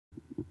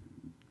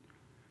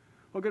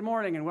Well, good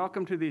morning and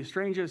welcome to the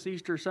strangest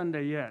Easter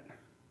Sunday yet.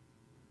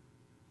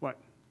 What? What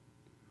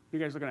are you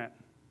guys looking at?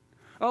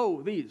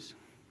 Oh, these.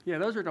 Yeah,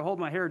 those are to hold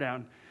my hair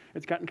down.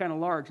 It's gotten kind of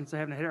large since I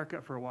haven't had a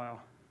haircut for a while.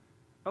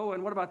 Oh,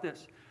 and what about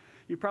this?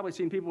 You've probably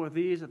seen people with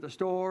these at the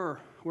store or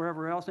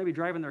wherever else, maybe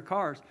driving their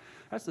cars.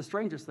 That's the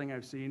strangest thing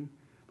I've seen.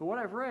 But what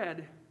I've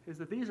read is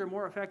that these are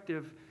more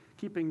effective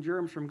keeping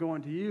germs from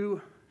going to you,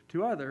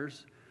 to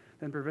others,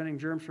 than preventing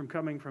germs from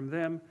coming from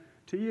them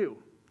to you.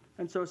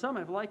 And so some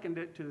have likened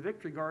it to the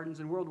victory gardens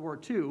in World War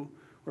II,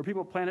 where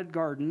people planted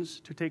gardens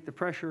to take the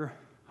pressure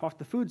off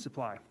the food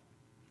supply.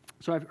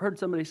 So I've heard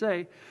somebody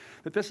say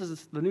that this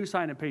is the new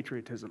sign of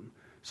patriotism.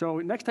 So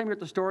next time you're at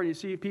the store and you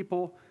see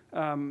people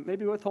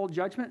maybe withhold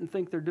judgment and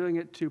think they're doing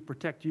it to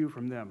protect you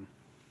from them.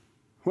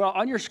 Well,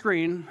 on your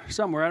screen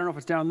somewhere, I don't know if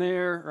it's down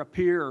there or up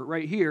here or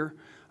right here,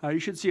 you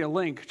should see a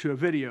link to a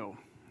video.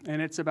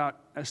 And it's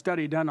about a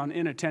study done on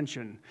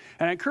inattention.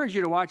 And I encourage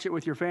you to watch it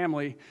with your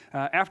family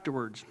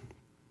afterwards.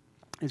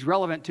 It's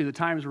relevant to the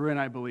times we're in,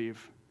 I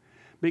believe.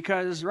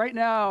 Because right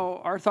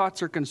now, our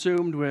thoughts are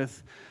consumed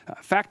with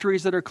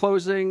factories that are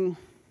closing,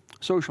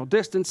 social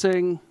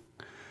distancing,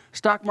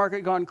 stock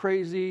market gone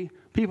crazy,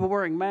 people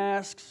wearing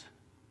masks,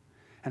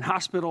 and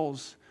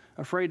hospitals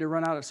afraid to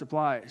run out of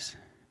supplies.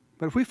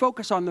 But if we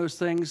focus on those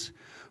things,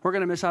 we're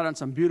going to miss out on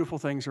some beautiful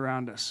things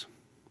around us.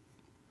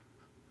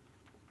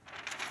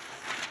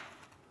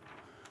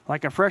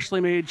 Like a freshly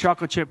made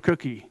chocolate chip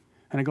cookie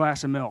and a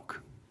glass of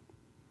milk.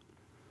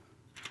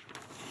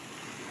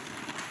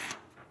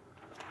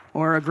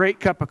 Or a great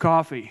cup of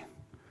coffee,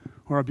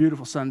 or a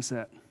beautiful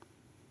sunset.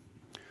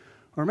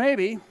 Or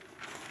maybe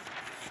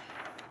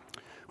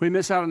we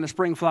miss out on the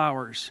spring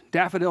flowers.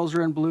 Daffodils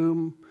are in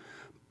bloom,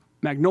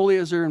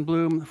 magnolias are in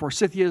bloom,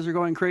 forsythias are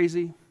going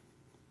crazy.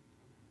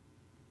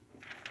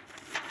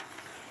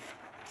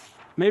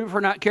 Maybe if we're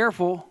not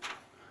careful,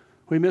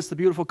 we miss the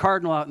beautiful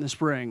cardinal out in the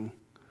spring,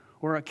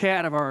 or a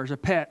cat of ours, a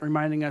pet,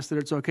 reminding us that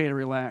it's okay to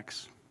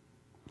relax.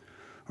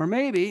 Or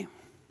maybe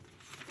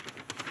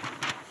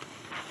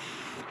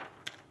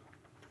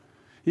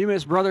you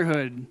miss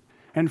brotherhood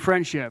and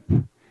friendship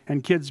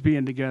and kids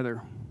being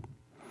together.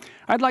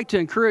 I'd like to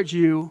encourage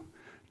you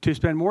to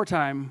spend more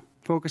time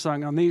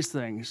focusing on these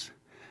things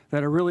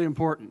that are really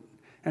important.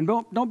 And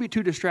don't be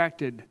too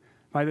distracted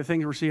by the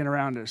things we're seeing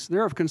around us.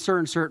 They're of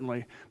concern,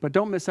 certainly, but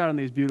don't miss out on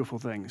these beautiful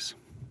things.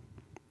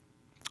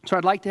 So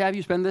I'd like to have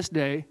you spend this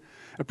day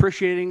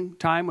appreciating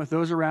time with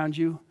those around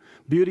you,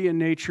 beauty in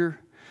nature,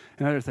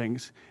 and other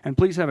things. And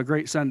please have a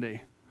great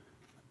Sunday.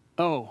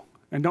 Oh,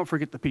 and don't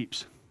forget the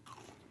peeps.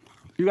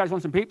 You guys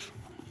want some peeps?